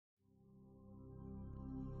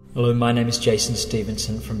Hello, my name is Jason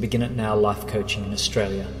Stephenson from Begin It Now Life Coaching in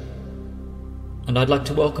Australia, and I'd like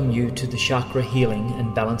to welcome you to the Chakra Healing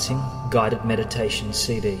and Balancing Guided Meditation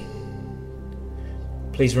CD.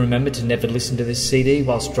 Please remember to never listen to this CD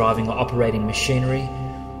whilst driving or operating machinery,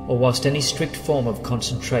 or whilst any strict form of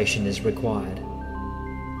concentration is required.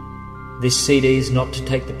 This CD is not to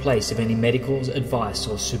take the place of any medical advice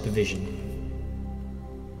or supervision.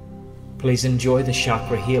 Please enjoy the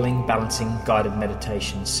Chakra Healing Balancing Guided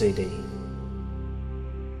Meditation CD.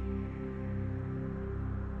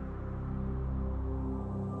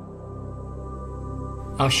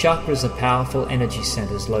 Our chakras are powerful energy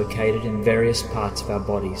centers located in various parts of our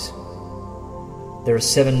bodies. There are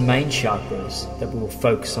 7 main chakras that we will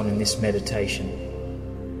focus on in this meditation,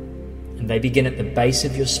 and they begin at the base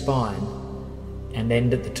of your spine and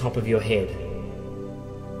end at the top of your head.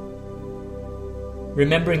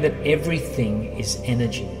 Remembering that everything is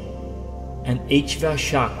energy, and each of our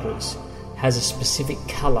chakras has a specific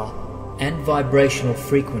color and vibrational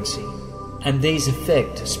frequency, and these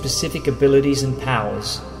affect specific abilities and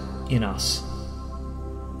powers in us.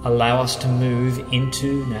 Allow us to move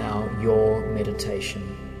into now your meditation.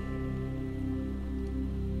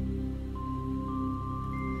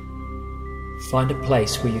 Find a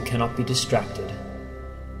place where you cannot be distracted.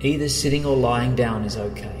 Either sitting or lying down is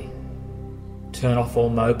okay. Turn off all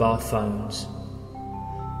mobile phones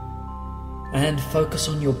and focus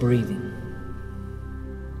on your breathing.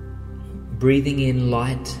 Breathing in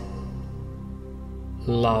light,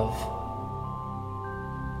 love,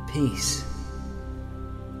 peace.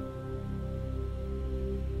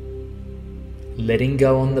 Letting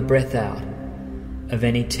go on the breath out of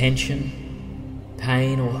any tension,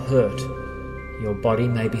 pain or hurt your body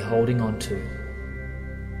may be holding on to.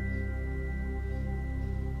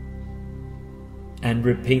 And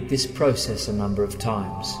repeat this process a number of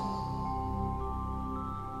times.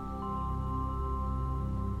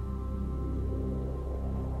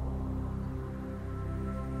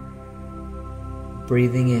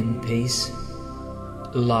 Breathing in peace,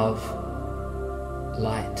 love,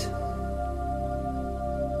 light.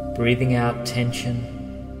 Breathing out tension,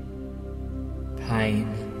 pain,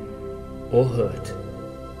 or hurt.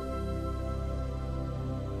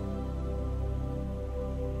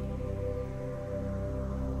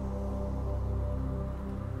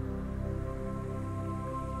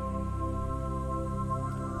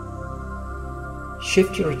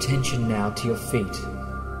 Shift your attention now to your feet,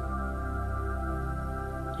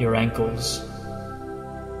 your ankles,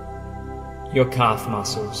 your calf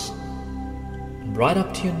muscles, and right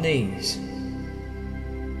up to your knees.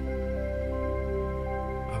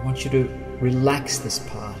 I want you to relax this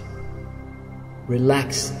part.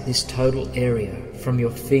 Relax this total area from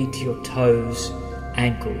your feet to your toes,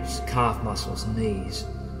 ankles, calf muscles, knees.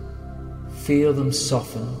 Feel them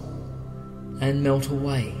soften and melt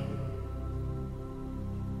away.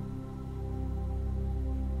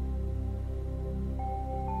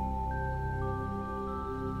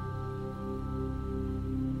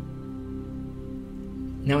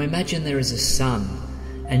 Now imagine there is a sun,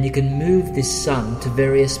 and you can move this sun to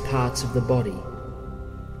various parts of the body.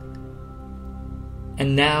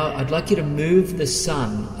 And now I'd like you to move the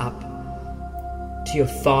sun up to your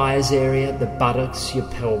thighs area, the buttocks, your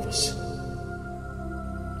pelvis.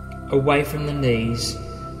 Away from the knees,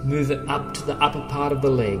 move it up to the upper part of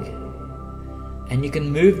the leg. And you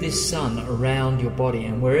can move this sun around your body,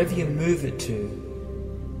 and wherever you move it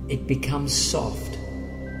to, it becomes soft.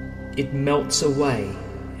 It melts away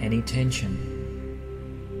any tension.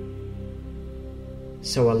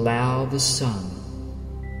 So allow the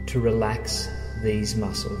sun to relax these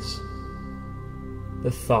muscles, the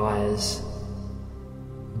thighs,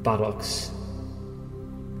 buttocks,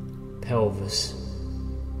 pelvis.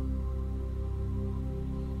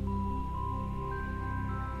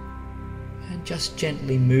 And just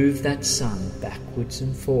gently move that sun backwards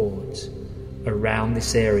and forwards around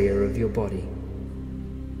this area of your body.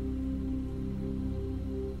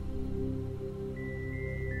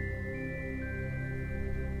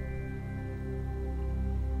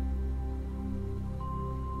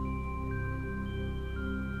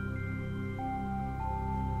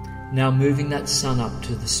 Now moving that sun up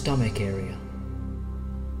to the stomach area,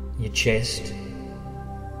 your chest,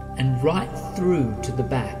 and right through to the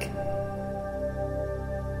back.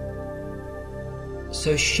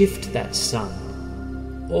 So shift that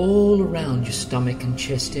sun all around your stomach and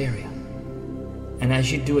chest area. And as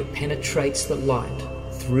you do, it penetrates the light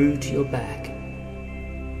through to your back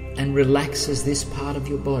and relaxes this part of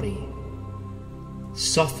your body,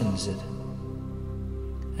 softens it,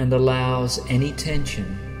 and allows any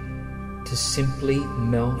tension to simply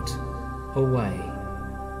melt away.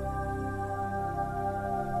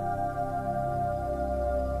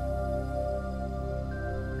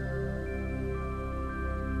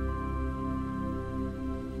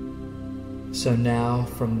 So now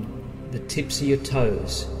from the tips of your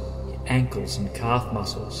toes, your ankles and calf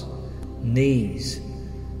muscles, knees,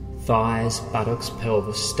 thighs, buttocks,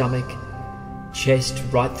 pelvis, stomach, chest,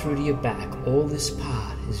 right through to your back, all this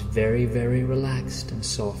part is very, very relaxed and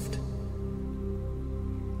soft.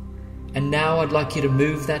 And now I'd like you to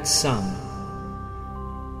move that sun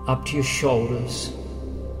up to your shoulders,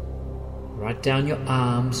 right down your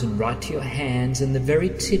arms and right to your hands and the very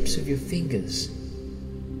tips of your fingers.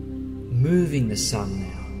 Moving the sun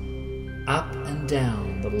now, up and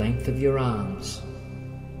down the length of your arms.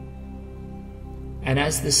 And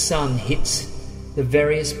as the sun hits the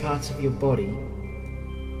various parts of your body,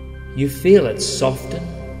 you feel it soften,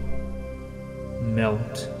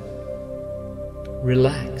 melt,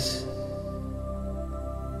 relax,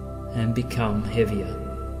 and become heavier.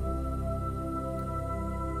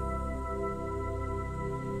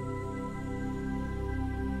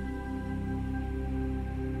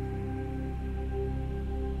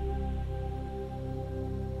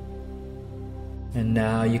 And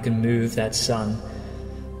now you can move that sun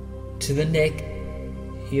to the neck,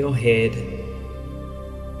 your head,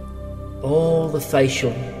 all the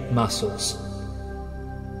facial muscles.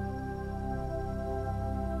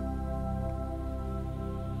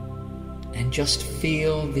 And just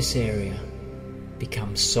feel this area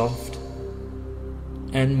become soft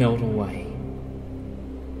and melt away.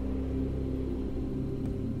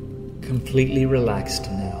 Completely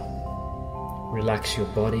relaxed now. Relax your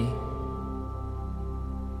body.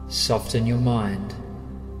 Soften your mind.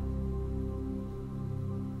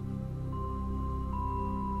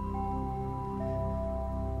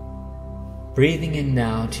 Breathing in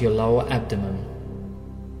now to your lower abdomen.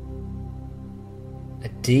 A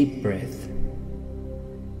deep breath,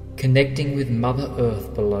 connecting with Mother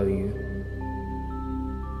Earth below you.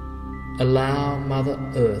 Allow Mother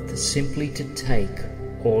Earth simply to take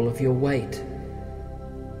all of your weight.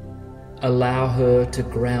 Allow her to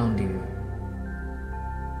ground you.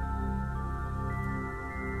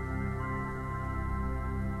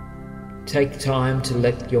 Take time to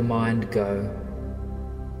let your mind go,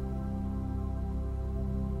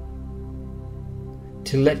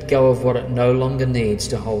 to let go of what it no longer needs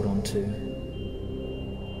to hold on to.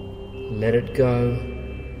 Let it go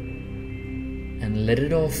and let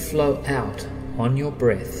it all flow out on your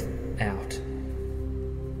breath out.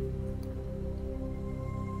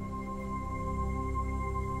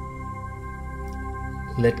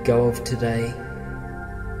 Let go of today.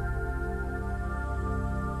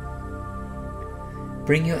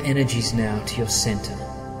 Bring your energies now to your center.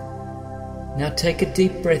 Now take a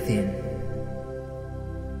deep breath in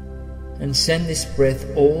and send this breath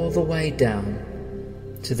all the way down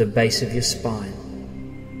to the base of your spine,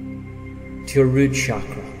 to your root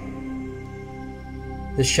chakra,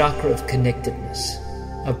 the chakra of connectedness,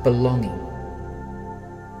 of belonging.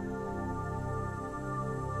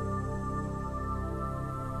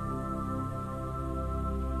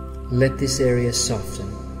 Let this area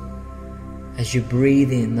soften as you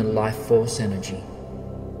breathe in the life force energy.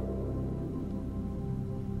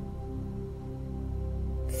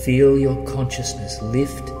 Feel your consciousness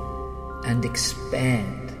lift and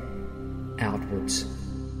expand outwards.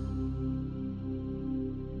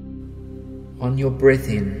 On your breath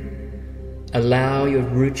in, allow your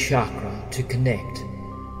root chakra to connect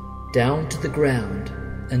down to the ground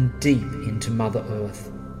and deep into Mother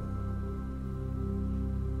Earth.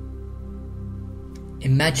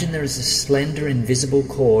 Imagine there is a slender invisible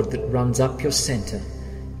cord that runs up your center,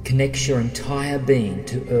 connects your entire being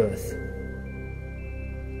to Earth.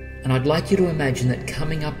 And I'd like you to imagine that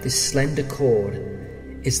coming up this slender cord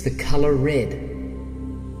is the color red,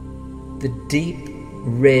 the deep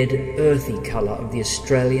red earthy color of the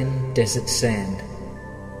Australian desert sand.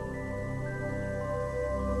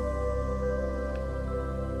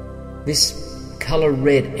 This color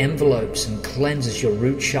red envelopes and cleanses your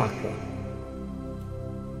root chakra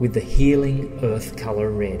with the healing earth color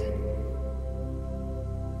red,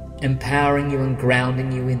 empowering you and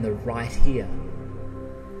grounding you in the right here,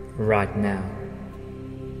 right now.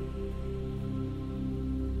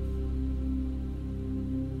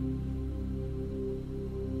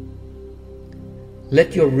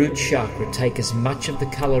 Let your root chakra take as much of the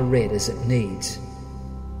color red as it needs.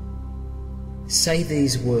 Say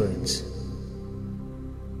these words: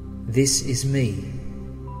 this is me.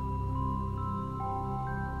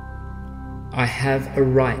 I have a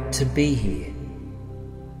right to be here.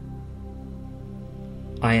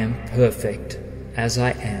 I am perfect as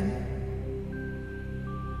I am.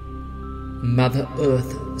 Mother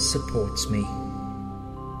Earth supports me.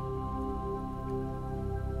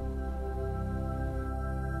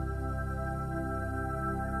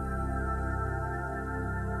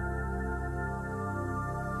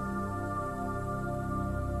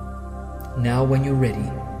 Now when you're ready,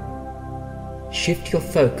 shift your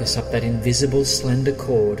focus up that invisible slender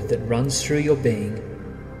cord that runs through your being,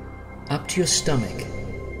 up to your stomach,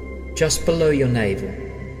 just below your navel,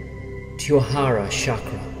 to your Hara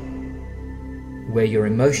chakra, where your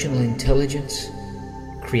emotional intelligence,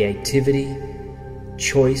 creativity,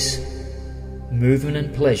 choice, movement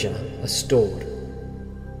and pleasure are stored.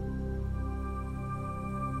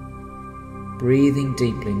 Breathing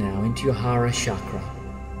deeply now into your Hara chakra.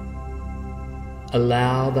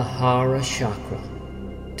 Allow the Hara chakra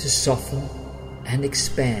to soften and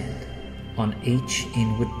expand on each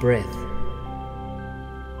inward breath.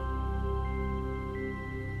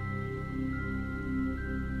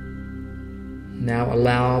 Now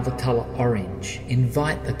allow the color orange,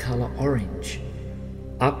 invite the color orange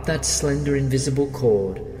up that slender invisible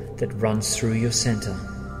cord that runs through your center.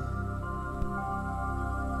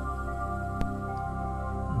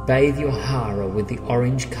 Bathe your Hara with the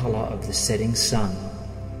orange color of the setting sun.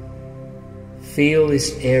 Feel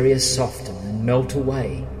this area soften and melt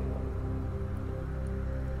away.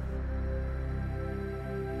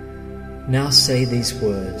 Now say these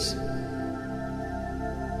words.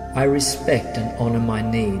 I respect and honor my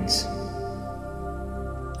needs.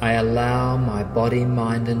 I allow my body,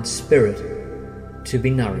 mind and spirit to be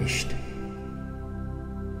nourished.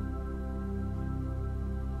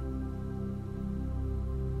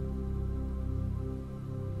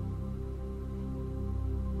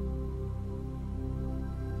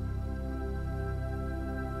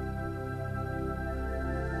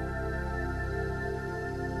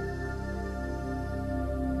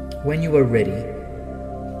 When you are ready,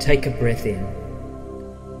 take a breath in,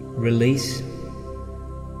 release,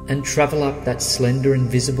 and travel up that slender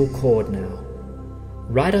invisible cord now,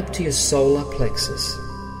 right up to your solar plexus,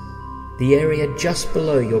 the area just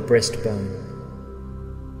below your breastbone.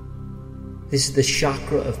 This is the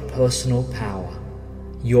chakra of personal power,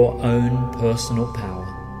 your own personal power.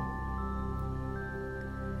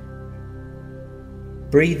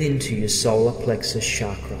 Breathe into your solar plexus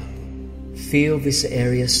chakra. Feel this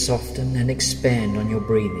area soften and expand on your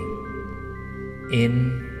breathing,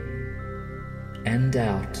 in and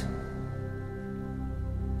out.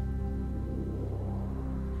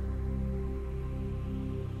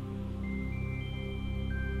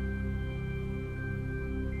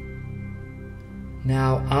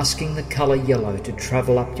 Now asking the color yellow to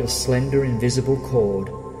travel up your slender invisible cord,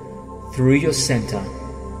 through your center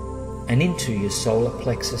and into your solar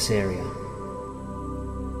plexus area.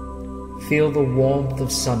 Feel the warmth of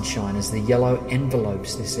sunshine as the yellow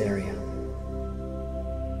envelopes this area.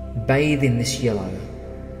 Bathe in this yellow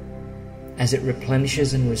as it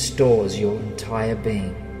replenishes and restores your entire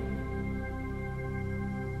being.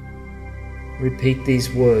 Repeat these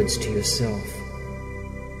words to yourself.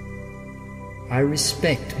 I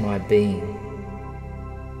respect my being.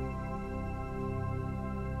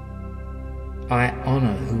 I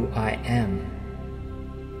honor who I am.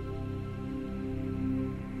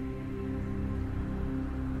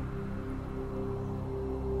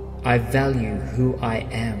 I value who I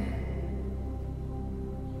am.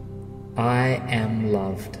 I am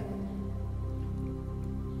loved.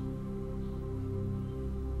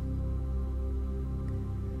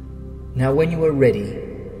 Now when you are ready,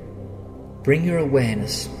 bring your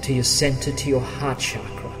awareness to your center, to your heart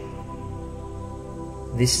chakra.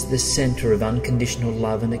 This is the center of unconditional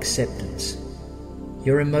love and acceptance,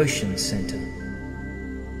 your emotions center.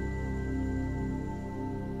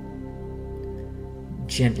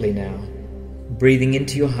 Gently now, breathing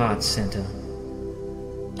into your heart center,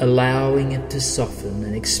 allowing it to soften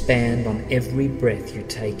and expand on every breath you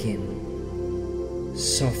take in.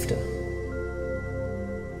 Softer,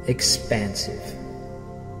 expansive.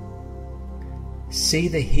 See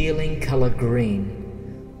the healing color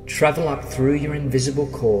green travel up through your invisible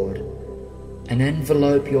cord and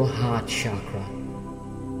envelope your heart chakra,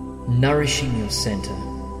 nourishing your center,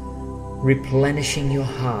 replenishing your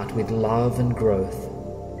heart with love and growth.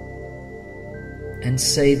 And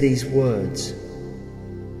say these words.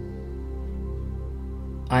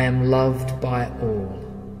 I am loved by all.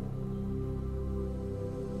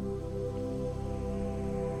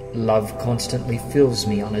 Love constantly fills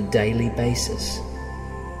me on a daily basis.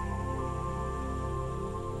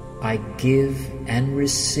 I give and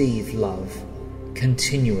receive love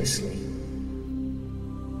continuously.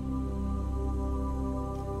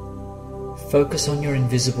 Focus on your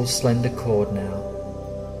invisible slender cord now,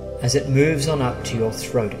 as it moves on up to your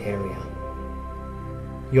throat area,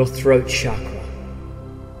 your throat chakra.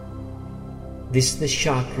 This is the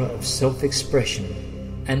chakra of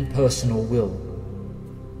self-expression and personal will.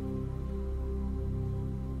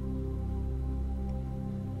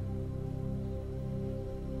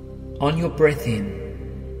 On your breath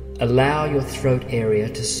in, allow your throat area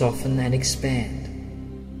to soften and expand.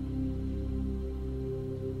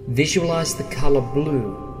 Visualize the color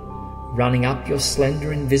blue running up your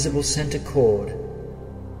slender invisible center cord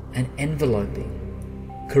and enveloping,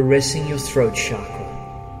 caressing your throat chakra.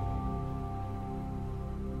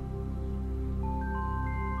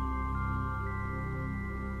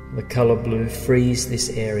 The color blue frees this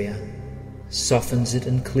area, softens it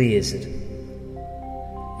and clears it,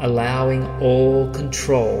 allowing all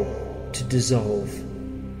control to dissolve.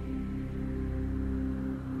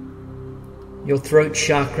 Your throat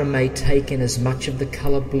chakra may take in as much of the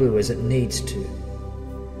color blue as it needs to,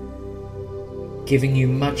 giving you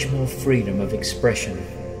much more freedom of expression.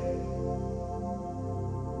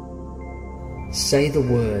 Say the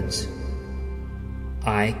words,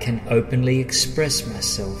 "I can openly express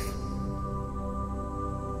myself.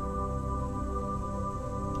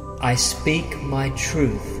 I speak my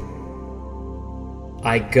truth.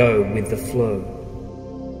 I go with the flow."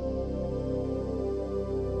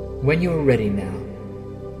 When you are ready now,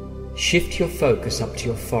 shift your focus up to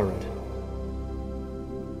your forehead.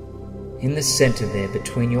 In the center there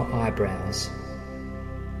between your eyebrows,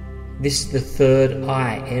 this is the third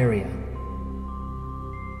eye area,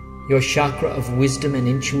 your chakra of wisdom and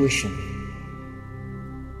intuition.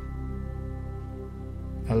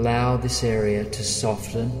 Allow this area to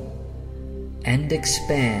soften and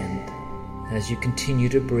expand as you continue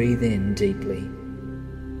to breathe in deeply.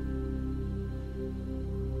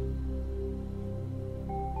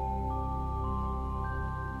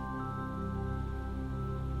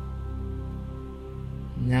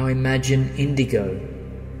 Now imagine indigo,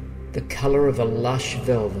 the color of a lush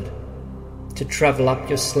velvet, to travel up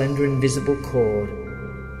your slender invisible cord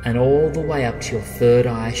and all the way up to your third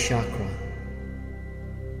eye chakra.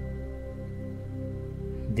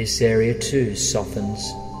 This area too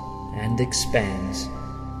softens and expands.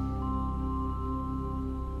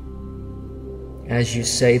 As you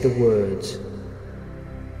say the words,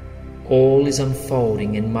 "All is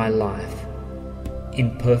unfolding in my life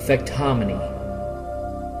in perfect harmony,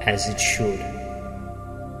 as it should."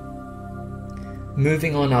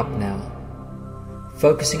 Moving on up now,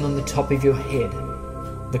 focusing on the top of your head,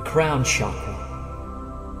 the crown chakra.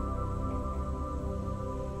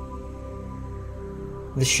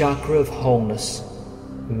 The chakra of wholeness,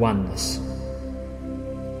 oneness.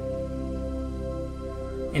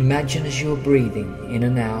 Imagine as you are breathing in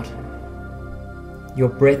and out, your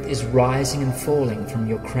breath is rising and falling from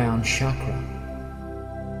your crown chakra.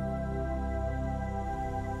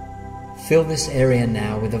 Fill this area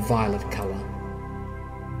now with a violet color,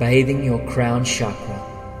 bathing your crown chakra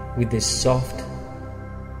with this soft,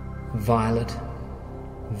 violet,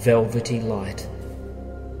 velvety light.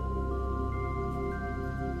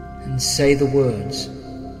 And say the words,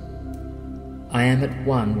 "I am at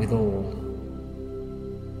one with all.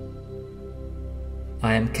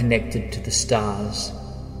 I am connected to the stars,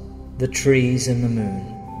 the trees and the moon.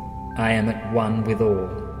 I am at one with all."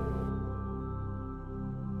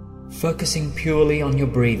 Focusing purely on your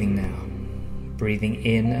breathing now, breathing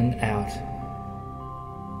in and out.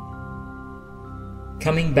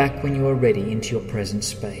 Coming back when you are ready into your present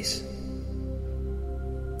space.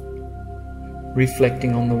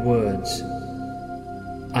 Reflecting on the words,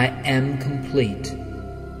 "I am complete.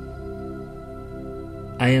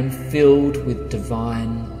 I am filled with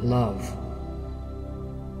divine love.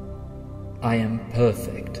 I am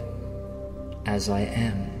perfect as I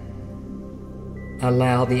am."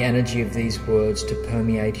 Allow the energy of these words to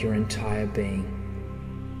permeate your entire being,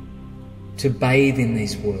 to bathe in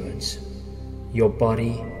these words your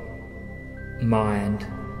body, mind,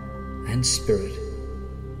 and spirit.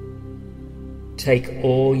 Take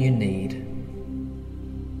all you need.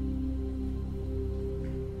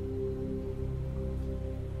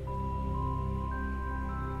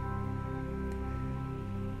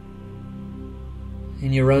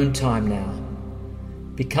 In your own time now,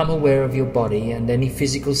 become aware of your body and any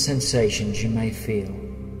physical sensations you may feel.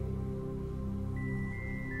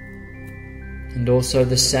 And also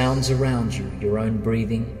the sounds around you, your own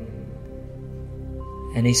breathing,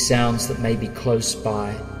 any sounds that may be close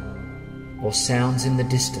by, or sounds in the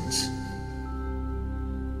distance.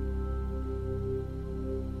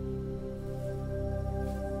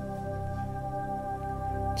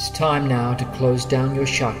 It's time now to close down your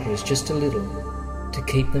chakras just a little to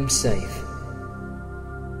keep them safe.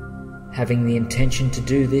 Having the intention to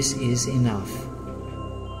do this is enough.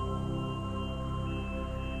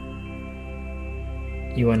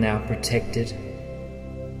 You are now protected,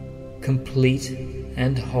 complete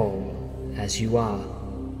and whole as you are.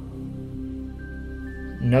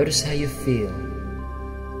 Notice how you feel.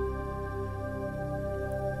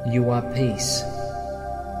 You are peace,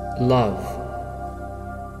 love,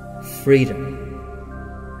 freedom,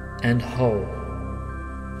 and whole,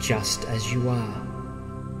 just as you are.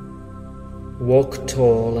 Walk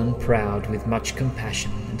tall and proud with much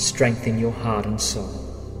compassion and strength in your heart and soul.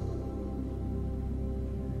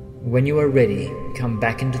 When you are ready, come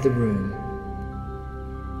back into the room.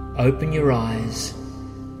 Open your eyes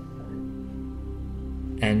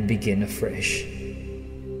and begin afresh.